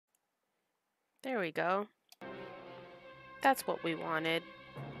There we go. That's what we wanted.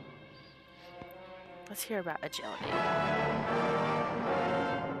 Let's hear about agility.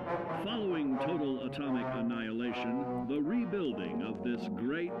 Following total atomic annihilation, the rebuilding of this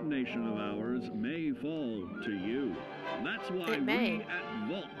great nation of ours may fall to you. That's why we at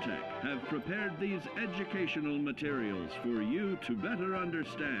Vault-Tec have prepared these educational materials for you to better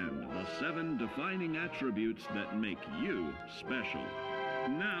understand the 7 defining attributes that make you special.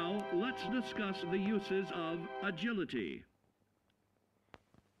 Now, let's discuss the uses of agility.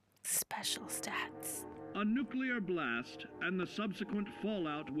 Special stats. A nuclear blast and the subsequent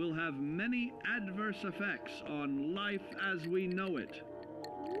fallout will have many adverse effects on life as we know it.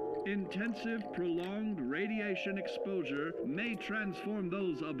 Intensive, prolonged radiation exposure may transform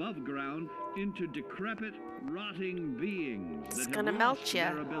those above ground into decrepit, rotting beings that have lost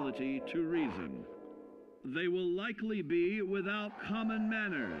their ability to reason. They will likely be without common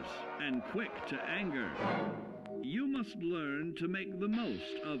manners and quick to anger. You must learn to make the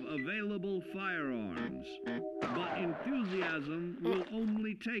most of available firearms, but enthusiasm will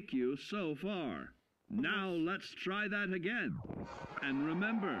only take you so far. Now let's try that again. And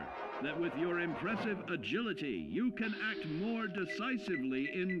remember that with your impressive agility, you can act more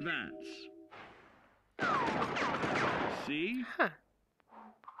decisively in VATS. See? Huh.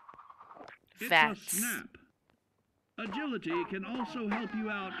 It's a snap. Agility can also help you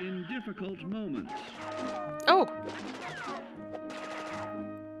out in difficult moments. Oh!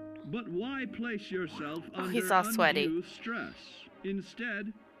 But why place yourself under he's all sweaty. undue stress?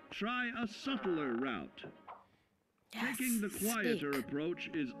 Instead, try a subtler route. Yes, Taking the quieter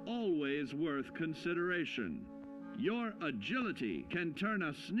approach is always worth consideration. Your agility can turn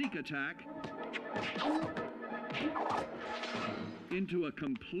a sneak attack into a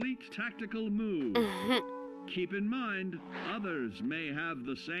complete tactical move. Keep in mind, others may have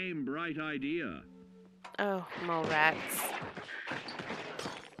the same bright idea. Oh, mole rats.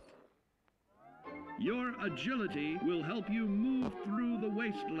 Your agility will help you move through the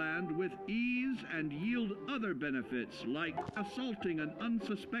wasteland with ease and yield other benefits like assaulting an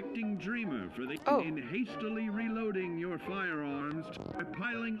unsuspecting dreamer in hastily reloading your firearms or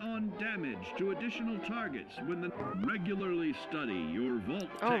piling on damage to additional targets regularly study your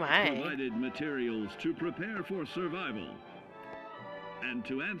Vault-Tec provided materials to prepare for survival. And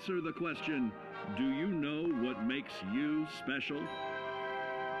to answer the question, do you know what makes you special?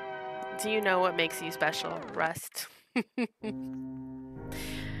 Do you know what makes you special, Rust?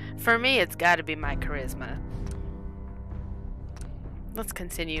 For me, it's got to be my charisma. Let's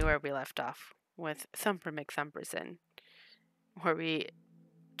continue where we left off with Thumper McThumperson, where we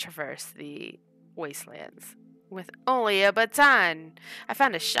traverse the wastelands with only a baton. I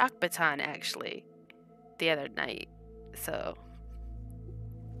found a shock baton, actually, the other night. So,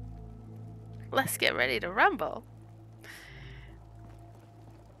 let's get ready to rumble.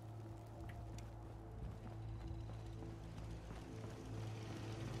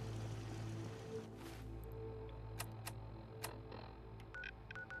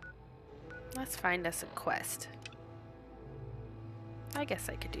 Let's find us a quest. I guess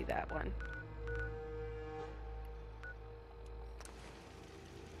I could do that one.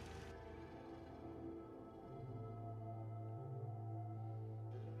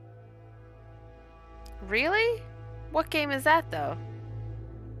 Really? What game is that, though?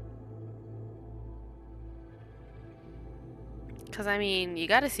 Because, I mean, you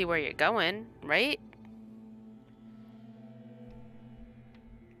gotta see where you're going, right?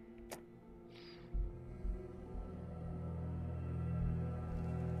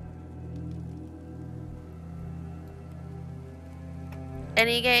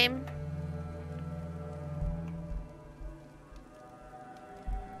 Any game?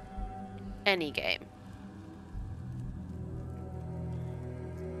 Any game.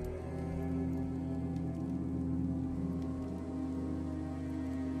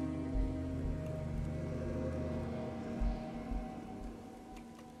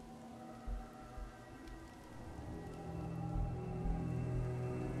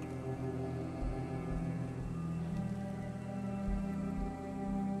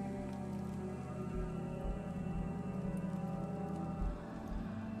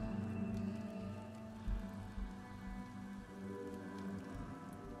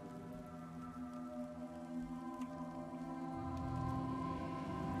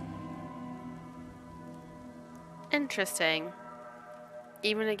 Interesting.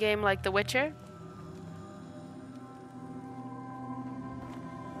 Even a game like The Witcher?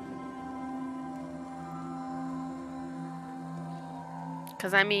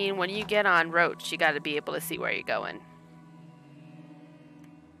 Because, I mean, when you get on Roach, you got to be able to see where you're going.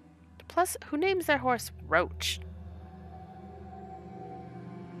 Plus, who names their horse Roach?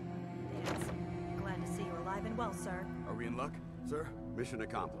 Glad to see you alive and well, sir. Are we in luck, sir? Mission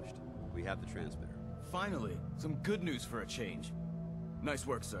accomplished. We have the transmitter. Finally, some good news for a change. Nice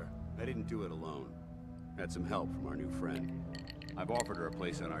work, sir. I didn't do it alone. Had some help from our new friend. I've offered her a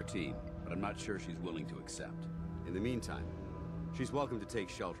place on our team, but I'm not sure she's willing to accept. In the meantime, she's welcome to take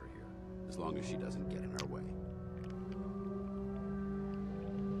shelter here, as long as she doesn't get in our way.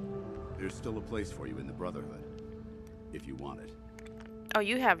 There's still a place for you in the Brotherhood, if you want it. Oh,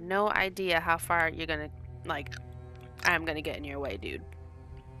 you have no idea how far you're gonna, like, I'm gonna get in your way, dude.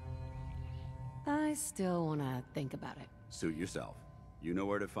 I still want to think about it. Suit yourself. You know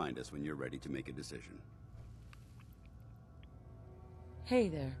where to find us when you're ready to make a decision. Hey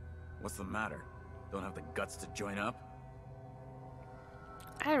there. What's the matter? Don't have the guts to join up?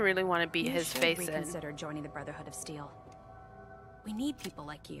 I really want to beat You his should face in. reconsider joining the Brotherhood of Steel. We need people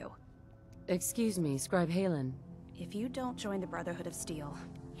like you. Excuse me, Scribe Halen. If you don't join the Brotherhood of Steel,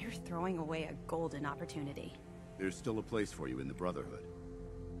 you're throwing away a golden opportunity. There's still a place for you in the Brotherhood,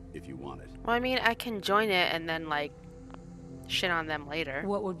 if you want it. Well, I mean, I can join it and then, like, shit on them later.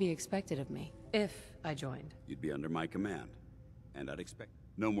 What would be expected of me if I joined? You'd be under my command, and I'd expect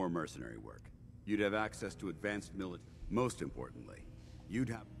no more mercenary work. You'd have access to advanced military. Most importantly, you'd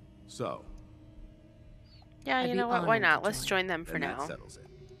have... So... Yeah, I'd you be know what? Why honored not? to Let's join. join them for then that now. settles it.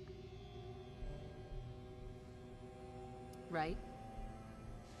 Right?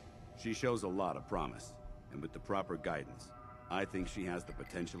 She shows a lot of promise, and with the proper guidance, I think she has the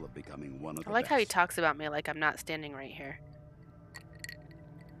potential of becoming one of the I like how he best. talks about me like I'm not standing right here.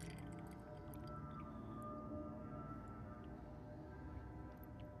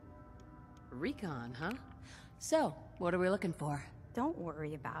 Recon, huh? So, what are we looking for? Don't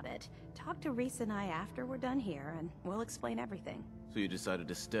worry about it. Talk to Reese and I after we're done here, and we'll explain everything. So you decided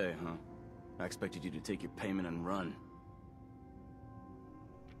to stay, huh? I expected you to take your payment and run.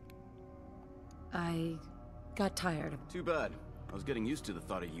 I got tired of... Too bad. I was getting used to the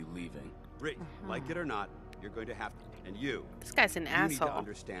thought of you leaving. Rick, like it or not, you're going to have to. And you. This guy's an You need to asshole.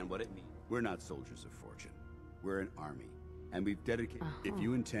 understand what it means. We're not soldiers of fortune. We're an army. And we've dedicated... If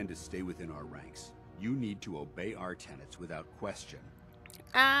you intend to stay within our ranks, you need to obey our tenets without question.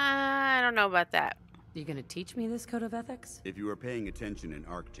 I don't know about that. You gonna teach me this code of ethics? If you were paying attention in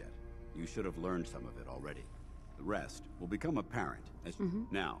ArcJet, you should have learned some of it already. The rest will become apparent.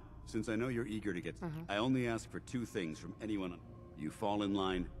 Now, since I know you're eager to get... I only ask for two things from anyone. You fall in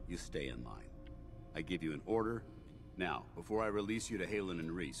line, you stay in line. I give you an order. Now, before I release you to Halen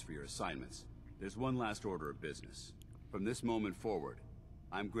and Reese for your assignments, there's one last order of business. From this moment forward,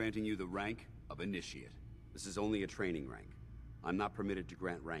 I'm granting you the rank of Initiate. This is only a training rank. I'm not permitted to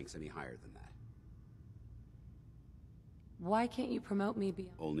grant ranks any higher than that. Why can't you promote me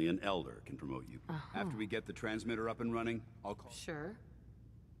beyond... Only an Elder can promote you. After we get the transmitter up and running, I'll call... Sure.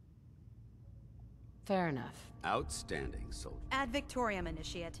 Fair enough. Outstanding, soldier. Ad Victoriam,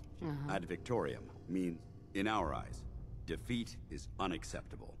 Initiate. Ad Victoriam means, in our eyes, defeat is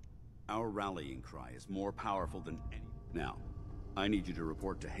unacceptable. Our rallying cry is more powerful than any. Now, I need you to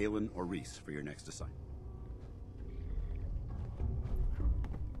report to Halen or Reese for your next assignment.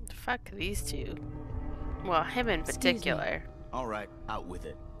 Fuck these two. Well, him in Excuse particular. All right, out with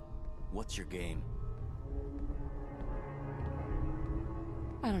it. What's your game?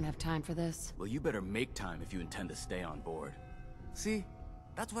 I don't have time for this. Well, you better make time if you intend to stay on board. See,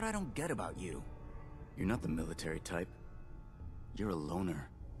 that's what I don't get about you. You're not the military type. You're a loner.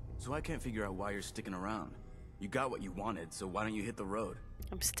 So I can't figure out why you're sticking around. You got what you wanted, so why don't you hit the road?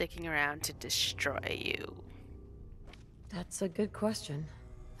 I'm sticking around to destroy you. That's a good question.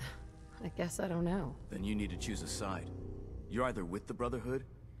 I guess I don't know. Then you need to choose a side. You're either with the Brotherhood,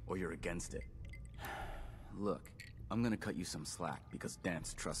 or you're against it. Look, I'm gonna cut you some slack because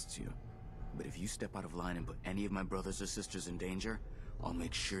Dance trusts you. But if you step out of line and put any of my brothers or sisters in danger, I'll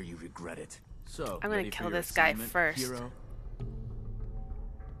make sure you regret it. So, I'm gonna ready for kill your this guy assignment, first. hero?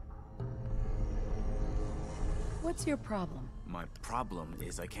 What's your problem? My problem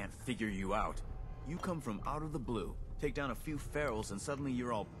is I can't figure you out. You come from out of the blue, take down a few ferals, and suddenly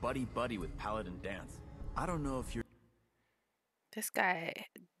you're all buddy-buddy with Paladin Dance. I don't know if you're... This guy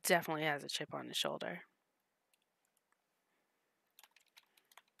definitely has a chip on his shoulder.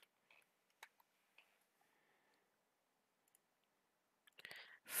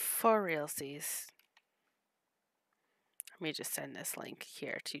 For realsies. Let me just send this link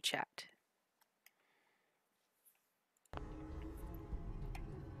here to chat.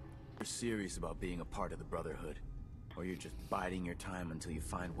 serious about being a part of the Brotherhood, or you're just biding your time until you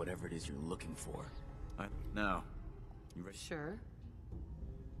find whatever it is you're looking for. Now, you ready? Sure.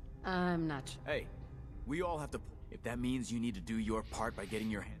 I'm not sure. Hey, we all have to... If that means you need to do your part by getting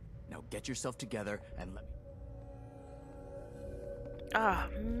your hand... Now get yourself together and let me... Oh,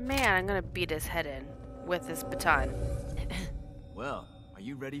 man, I'm gonna beat his head in with this baton. Well, are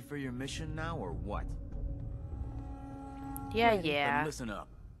you ready for your mission now, or what? Yeah, Ready. yeah. Then listen up.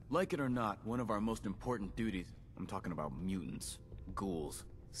 Like it or not, one of our most important duties... I'm talking about mutants, ghouls,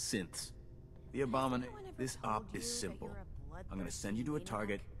 synths. The abomination... This op is simple. I'm gonna send you to a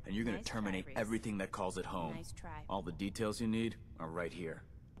target, and you're gonna terminate everything that calls it home. Nice try. All the details you need are right here.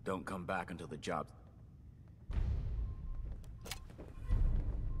 Don't come back until the job's...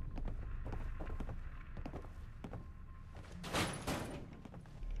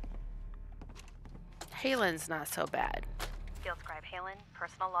 Halen's not so bad. Field Scribe Halen,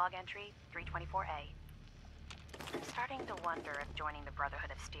 personal log entry 324A. I'm starting to wonder if joining the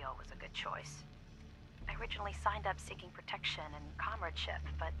Brotherhood of Steel was a good choice. I originally signed up seeking protection and comradeship,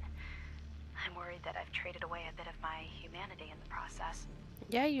 but I'm worried that I've traded away a bit of my humanity in the process.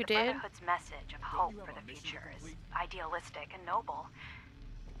 Yeah, you The did. Brotherhood's message of hope for the future is idealistic and noble,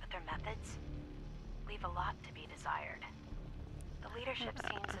 but their methods leave a lot to be desired. The leadership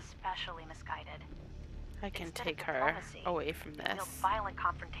seems especially misguided. I can Instead of take her diplomacy, away from they this. build violent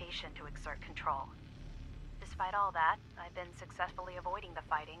confrontation to exert control. Despite all that, I've been successfully avoiding the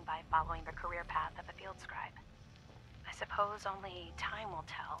fighting by following the career path of a field scribe. I suppose only time will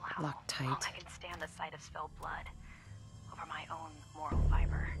tell how Lock tight. long I can stand the sight of spilled blood over my own moral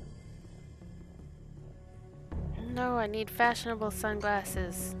fiber. No, I need fashionable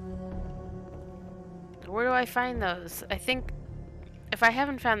sunglasses. Where do I find those? I think if I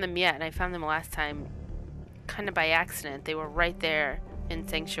haven't found them yet, and I found them last time kind of by accident, they were right there in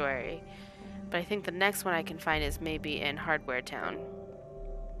Sanctuary. But I think the next one I can find is maybe in Hardware Town.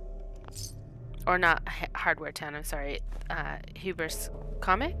 Or not Hardware Town, I'm sorry. Huber's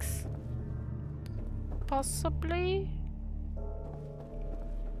Comics? Possibly?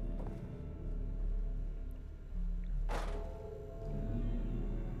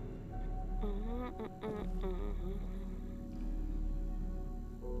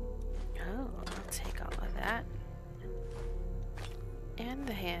 Oh, I'll take all of that. And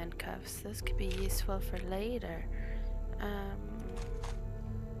the handcuffs. This could be useful for later.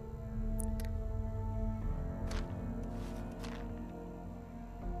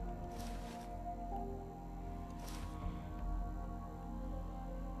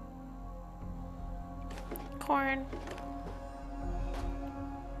 Corn.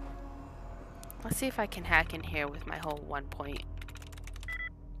 Let's see if I can hack in here with my whole 1 point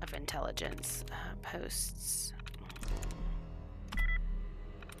of intelligence. Posts.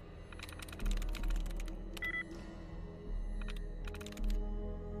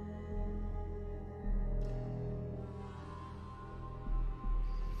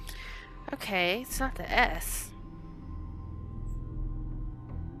 Okay, it's not the S.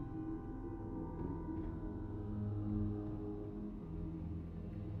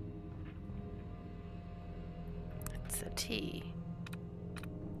 It's a T.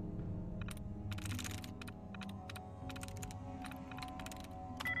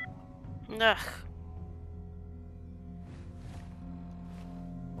 Ugh.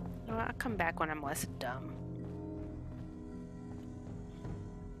 Well, I'll come back when I'm less dumb.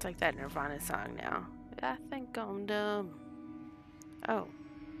 It's like that Nirvana song now. I think I'm dumb. Oh.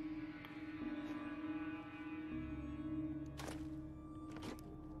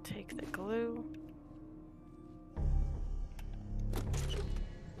 Take the glue.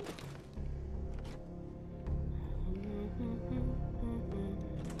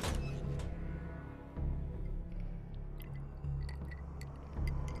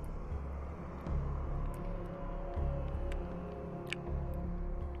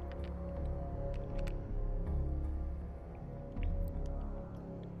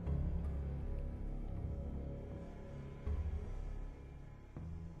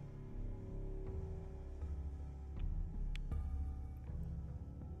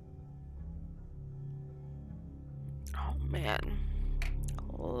 Oh man.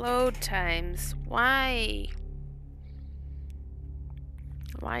 Load times. Why?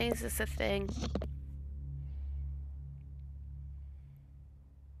 Why is this a thing?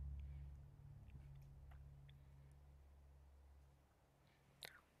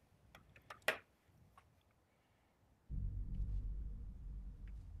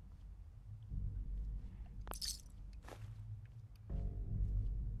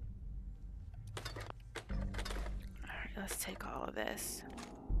 Alright, let's take all of this.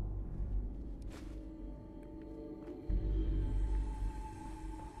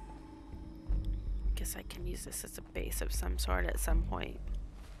 Guess I can use this as a base of some sort at some point.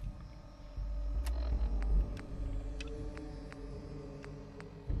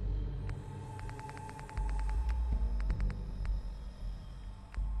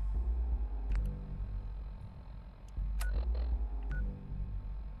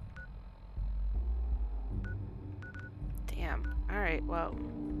 Alright, well.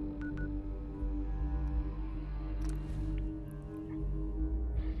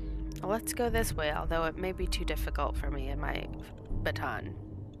 Let's go this way, although it may be too difficult for me in my baton.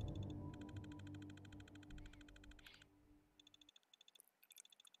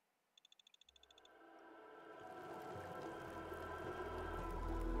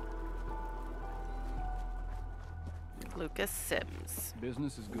 Lucas Sims.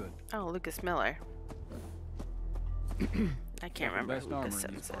 Business is good. Oh, Lucas Miller. I can't remember who Lucas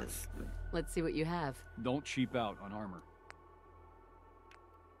Sims is. Let's see what you have. Don't cheap out on armor.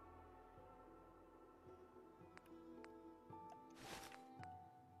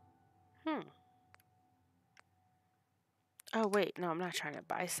 Oh, wait. No, I'm not trying to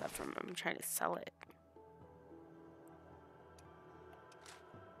buy stuff from him. I'm trying to sell it.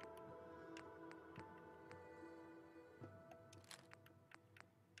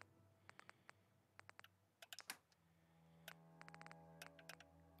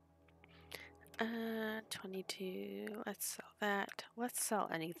 Uh, 22. Let's sell that. Let's sell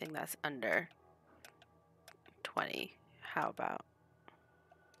anything that's under 20. How about?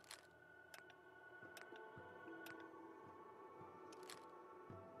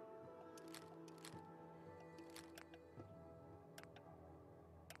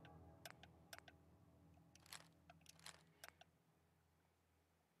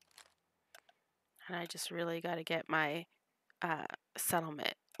 And I just really got to get my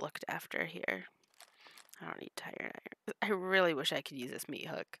settlement looked after here. I don't need tire iron. I really wish I could use this meat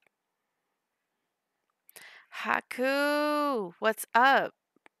hook. Haku, what's up?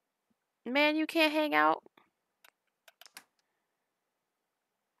 Man, you can't hang out?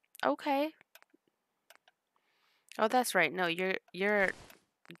 Okay. Oh, that's right. No, you're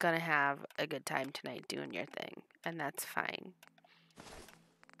gonna have a good time tonight doing your thing, and that's fine.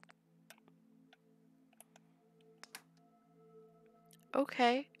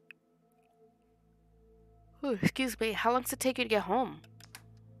 Okay. Ooh, excuse me. How long does it take you to get home?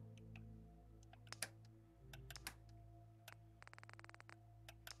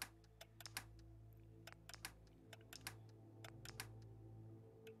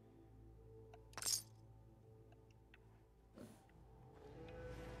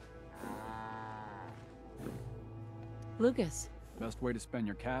 Lucas. Best way to spend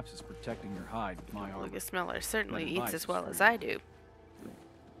your caps is protecting your hide with my armor. Lucas Miller certainly That eats advice as is well for as you. I do.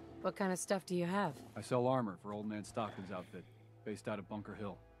 What kind of stuff do you have? I sell armor for Old Man Stockton's outfit, based out of Bunker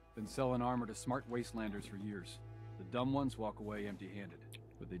Hill. Been selling armor to smart wastelanders for years. The dumb ones walk away empty-handed,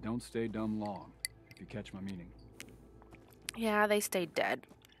 but they don't stay dumb long, if you catch my meaning. Yeah, they stay dead.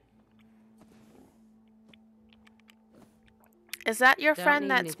 Is that your Don't friend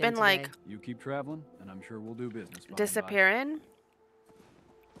need that's anything been like today. You keep traveling, and I'm sure we'll do business by and by. disappearing?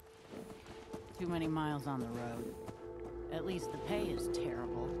 Too many miles on the road. At least the pay is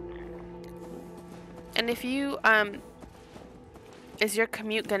terrible. And if you is your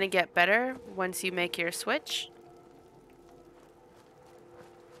commute gonna get better once you make your switch?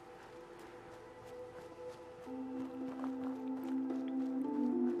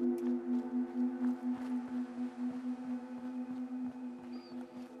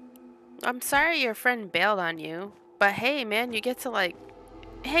 I'm sorry your friend bailed on you, but hey man, you get to like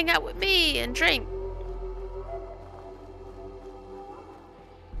hang out with me and drink.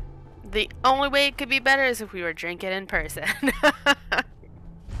 The only way it could be better is if we were drinking in person.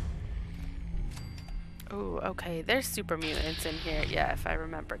 Ooh, okay, there's super mutants in here, yeah, if I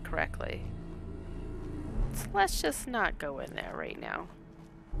remember correctly. So let's just not go in there right now.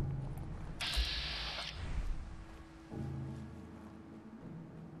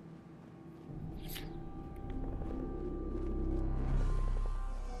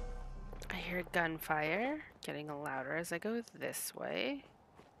 I hear gunfire getting louder as I go this way.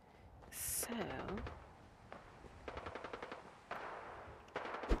 So...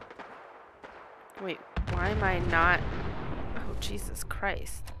 Wait, why am I not... Oh, Jesus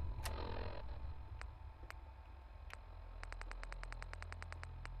Christ.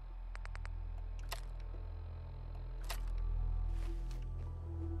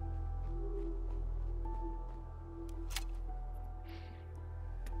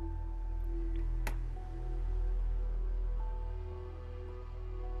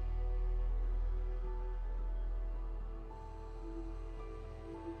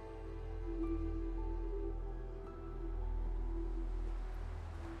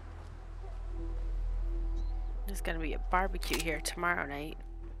 There's gonna be a barbecue here tomorrow night.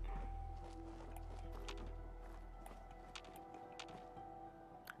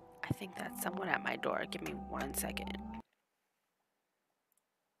 I think that's someone at my door. Give me 1 second.